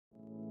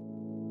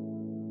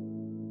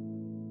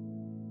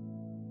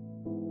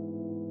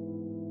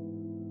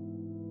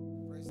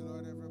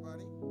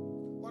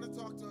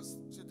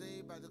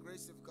the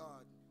grace of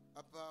God,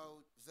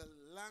 about the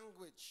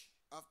language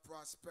of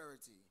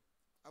prosperity.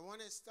 I want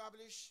to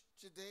establish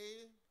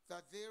today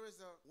that there is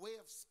a way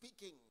of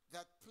speaking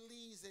that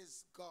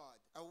pleases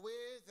God, a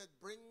way that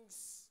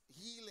brings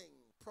healing,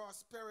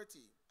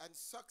 prosperity, and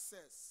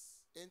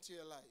success into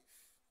your life.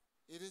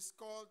 It is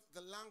called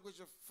the language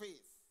of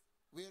faith.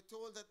 We are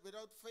told that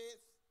without faith,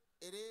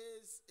 it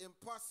is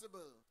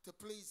impossible to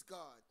please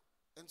God.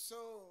 And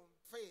so,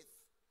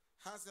 faith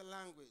has a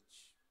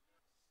language.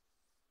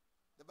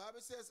 The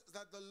Bible says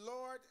that the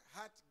Lord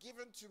had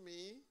given to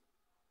me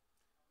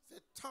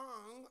the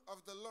tongue of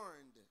the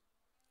learned,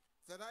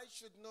 that I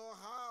should know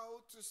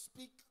how to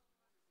speak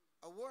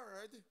a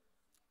word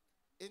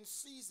in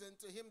season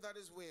to him that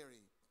is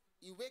weary.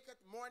 He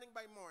waketh morning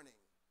by morning.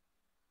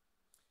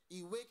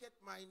 He waketh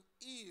mine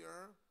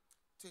ear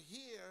to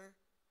hear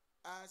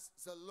as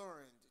the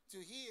learned, to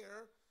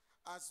hear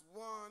as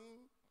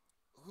one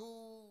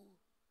who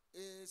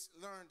is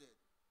learned.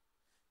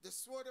 The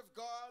sword of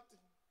God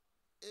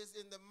is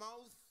in the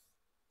mouth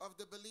of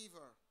the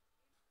believer.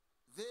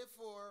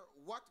 Therefore,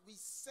 what we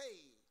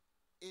say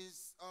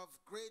is of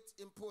great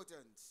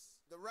importance.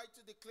 The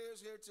writer declares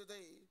here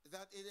today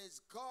that it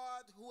is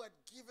God who had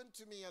given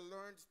to me a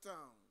learned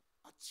tongue,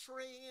 a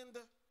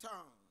trained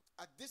tongue,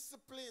 a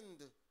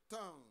disciplined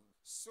tongue,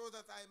 so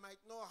that I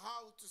might know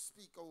how to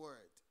speak a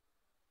word.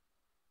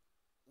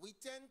 We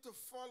tend to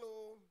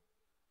follow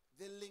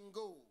the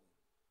lingo,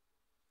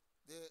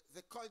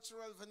 the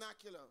cultural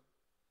vernacular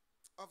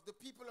of the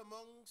people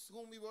amongst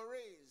whom we were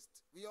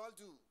raised. We all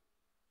do.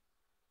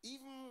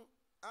 Even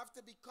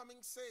after becoming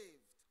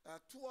saved,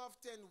 too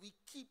often we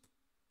keep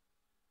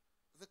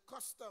the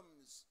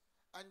customs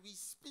and we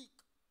speak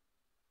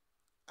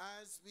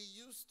as we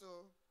used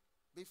to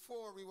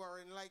before we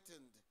were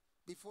enlightened,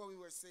 before we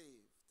were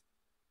saved.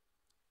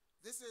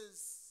 This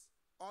is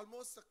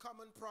almost a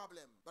common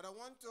problem, but I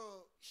want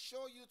to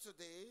show you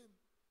today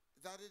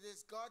that it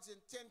is God's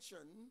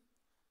intention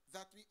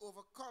that we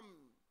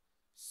overcome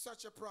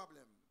such a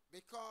problem,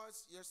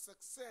 because your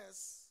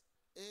success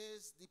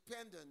is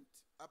dependent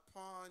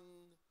upon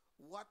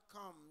what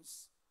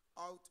comes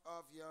out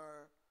of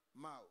your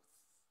mouth.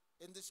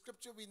 In the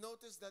scripture we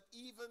notice that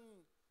even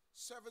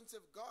servants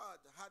of God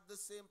had the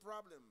same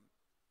problem.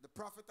 The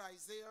prophet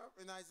Isaiah,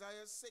 in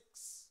Isaiah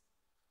 6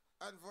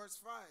 and verse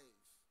 5,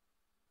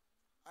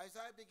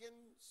 Isaiah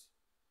begins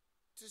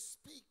to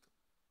speak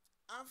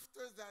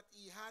after that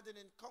he had an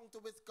encounter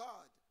with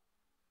God.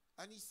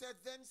 And he said,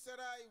 "Then said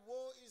I,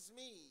 woe is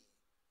me,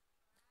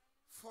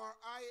 for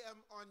I am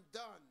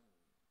undone.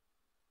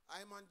 I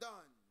am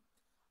undone.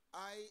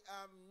 I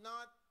am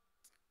not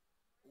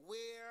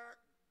where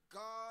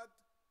God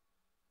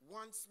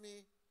wants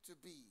me to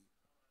be.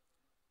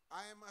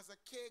 I am as a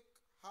cake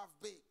half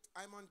baked.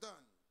 I'm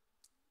undone.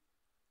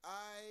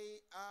 I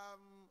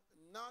am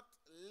not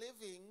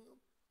living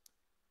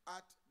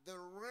at the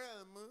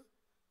realm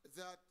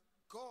that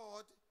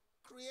God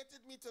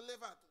created me to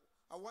live at."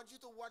 I want you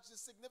to watch the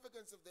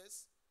significance of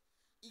this.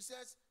 He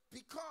says,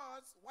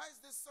 because, why is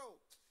this so?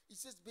 He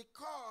says,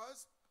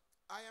 because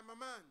I am a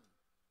man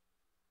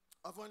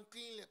of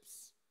unclean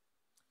lips.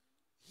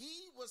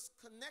 He was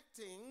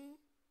connecting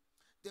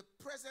the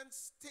present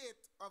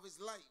state of his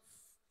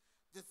life,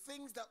 the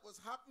things that was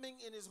happening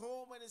in his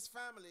home and his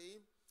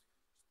family,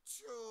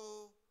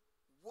 to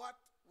what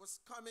was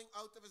coming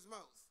out of his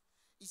mouth.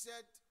 He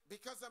said,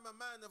 because I'm a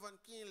man of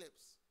unclean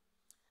lips.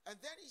 And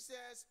then he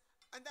says,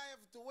 and I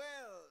have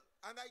dwelled,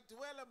 and I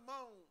dwell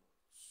amongst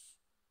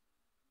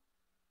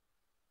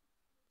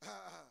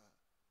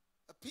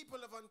a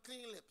people of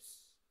unclean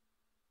lips.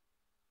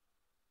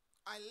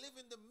 I live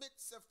in the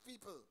midst of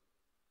people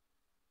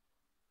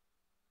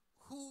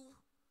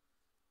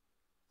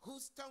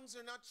whose tongues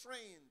are not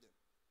trained,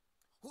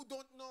 who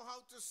don't know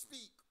how to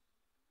speak.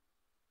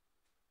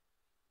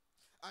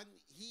 And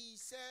he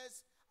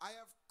says, I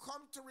have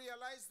come to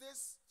realize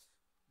this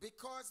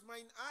because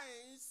mine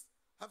eyes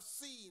have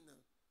seen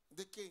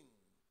the King.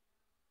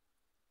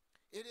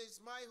 It is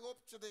my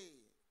hope today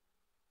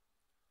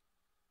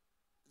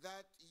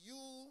that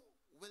you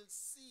will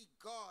see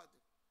God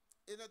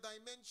in a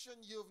dimension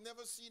you've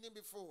never seen him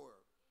before,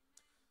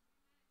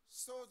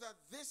 so that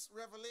this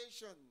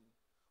revelation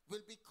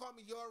will become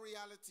your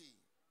reality.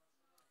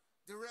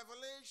 The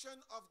revelation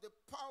of the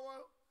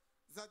power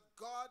that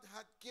God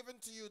had given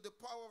to you, the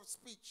power of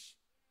speech,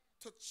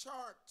 to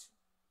chart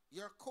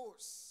your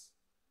course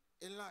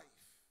in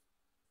life.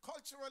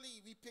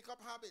 Culturally, we pick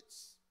up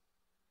habits,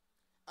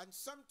 and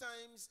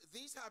sometimes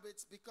these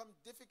habits become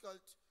difficult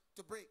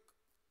to break.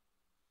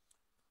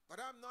 But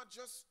I'm not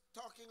just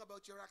talking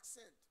about your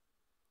accent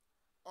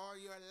or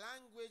your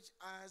language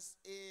as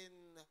in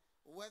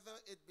whether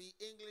it be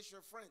English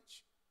or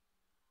French,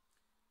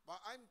 but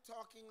I'm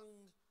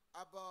talking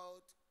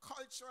about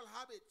cultural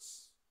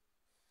habits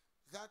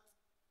that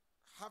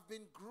have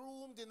been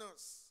groomed in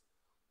us.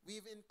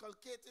 We've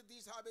inculcated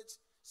these habits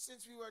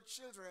since we were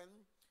children,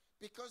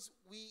 because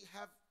we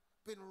have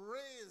been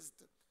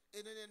raised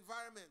in an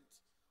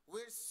environment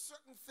where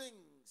certain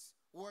things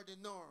were the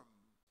norm.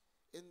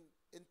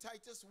 In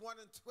Titus 1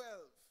 and 12,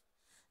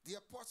 The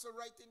apostle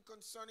writing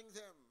concerning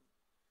them,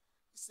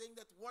 saying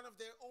that one of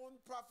their own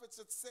prophets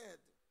had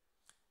said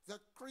that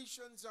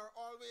Christians are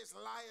always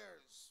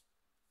liars.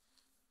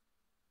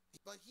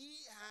 But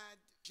he had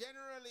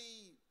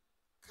generally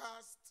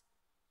cast,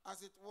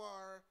 as it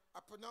were,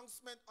 a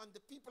pronouncement on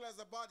the people as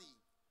a body,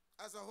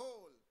 as a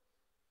whole.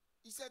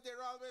 He said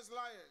they're always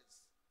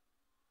liars.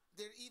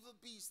 They're evil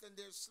beasts and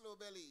they're slow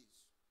bellies.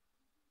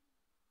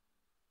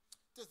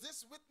 To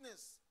this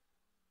witness,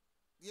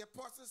 the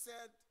apostle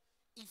said,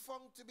 he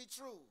found to be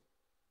true.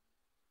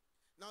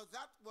 Now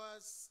that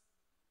was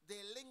the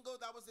lingo,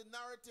 that was the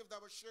narrative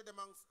that was shared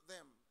amongst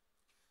them.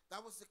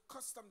 That was the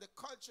custom, the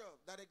culture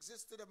that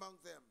existed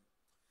among them.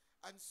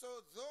 And so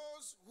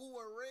those who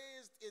were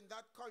raised in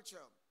that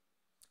culture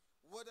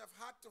would have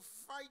had to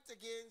fight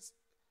against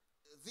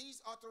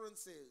these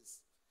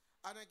utterances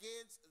and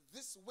against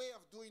this way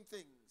of doing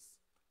things.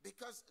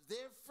 Because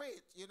their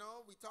faith, you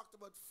know, we talked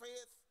about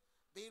faith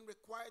being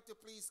required to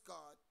please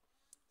God.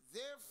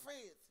 Their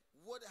faith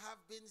would have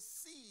been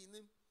seen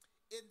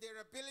in their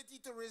ability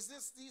to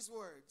resist these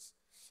words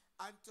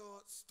and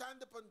to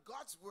stand upon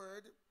God's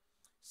word,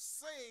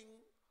 saying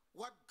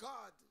what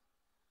God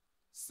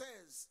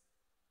says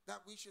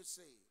that we should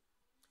say.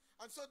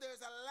 And so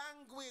there's a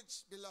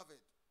language, beloved.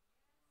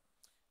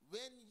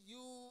 When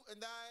you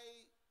and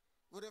I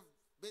would have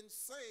been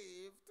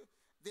saved,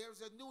 there's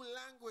a new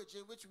language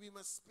in which we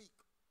must speak.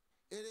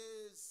 It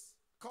is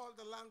called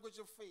the language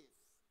of faith.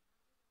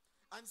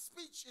 And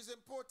speech is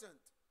important.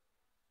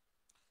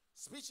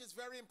 Speech is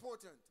very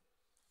important.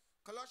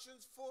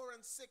 Colossians 4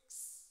 and 6,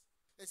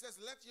 it says,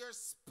 let your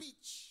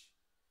speech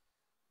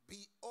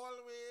be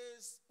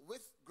always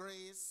with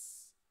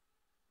grace,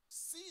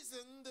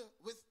 seasoned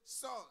with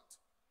salt,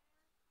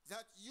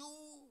 that you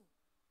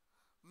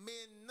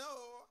may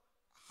know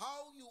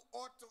how you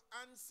ought to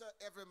answer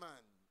every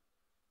man.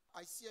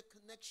 I see a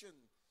connection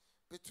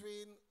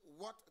between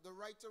what the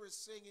writer is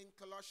saying in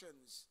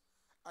Colossians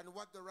and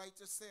what the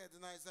writer said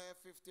in Isaiah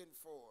 15:4.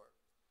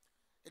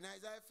 In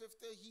Isaiah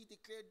 15, he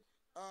declared,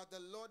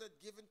 the Lord had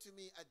given to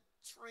me a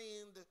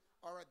trained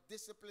or a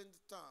disciplined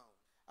tongue.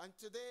 And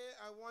today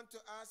I want to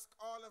ask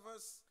all of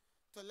us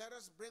to let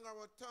us bring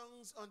our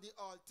tongues on the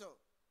altar.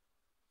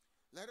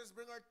 Let us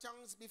bring our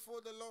tongues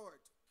before the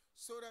Lord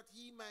so that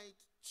he might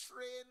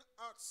train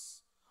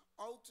us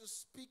how to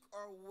speak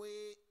our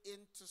way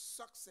into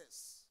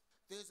success.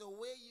 There's a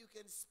way you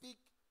can speak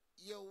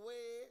your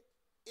way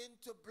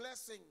into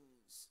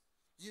blessings.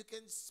 You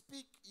can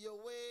speak your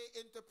way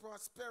into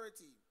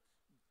prosperity.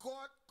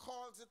 God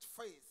calls it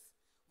faith,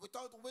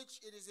 without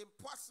which it is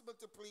impossible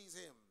to please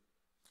him.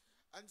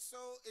 And so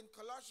in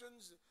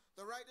Colossians,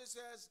 the writer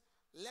says,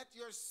 let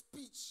your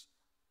speech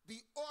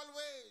be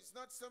always,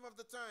 not some of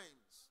the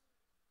times.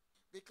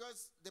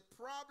 Because the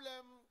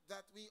problem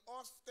that we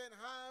often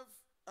have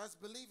as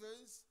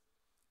believers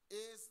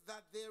is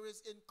that there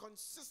is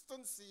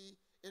inconsistency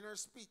in our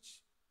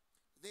speech.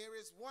 There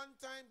is one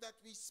time that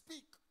we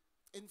speak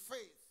in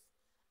faith,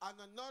 and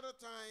another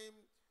time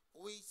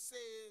we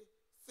say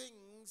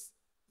things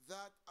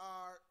that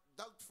are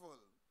doubtful,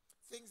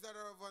 things that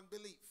are of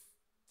unbelief.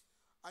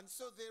 And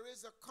so there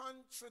is a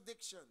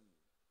contradiction.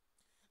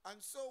 And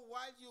so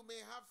while you may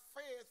have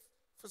faith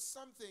for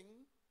something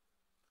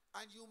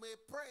and you may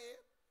pray,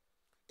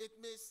 it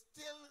may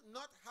still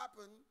not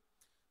happen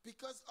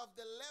because of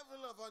the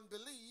level of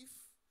unbelief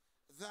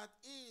that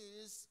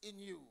is in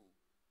you.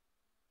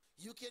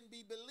 You can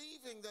be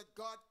believing that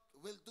God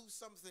will do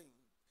something,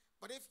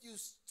 but if you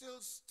still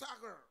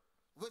stagger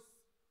with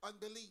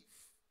unbelief,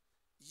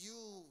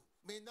 you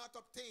may not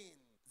obtain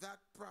that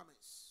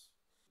promise.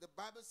 The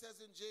Bible says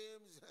in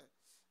James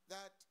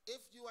that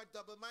if you are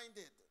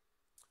double-minded,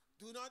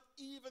 do not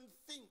even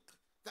think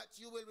that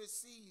you will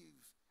receive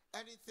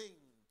anything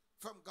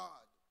from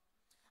God.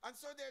 And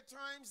so there are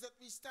times that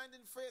we stand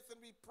in faith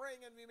and we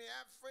praying and we may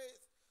have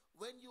faith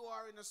when you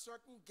are in a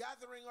certain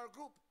gathering or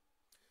group.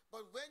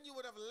 But when you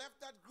would have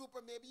left that group,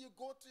 or maybe you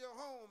go to your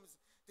homes,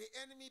 the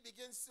enemy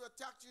begins to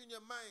attack you in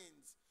your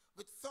minds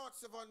with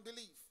thoughts of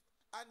unbelief.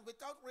 And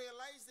without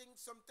realizing,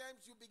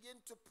 sometimes you begin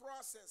to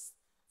process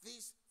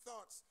these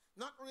thoughts,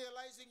 not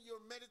realizing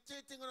you're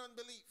meditating on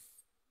unbelief.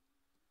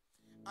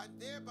 And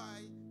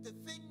thereby, the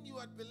thing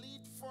you had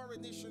believed for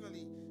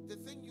initially, the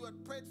thing you had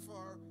prayed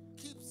for,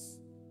 keeps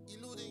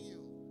eluding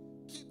you,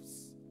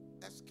 keeps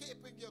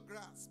escaping your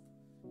grasp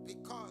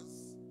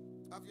because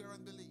of your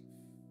unbelief.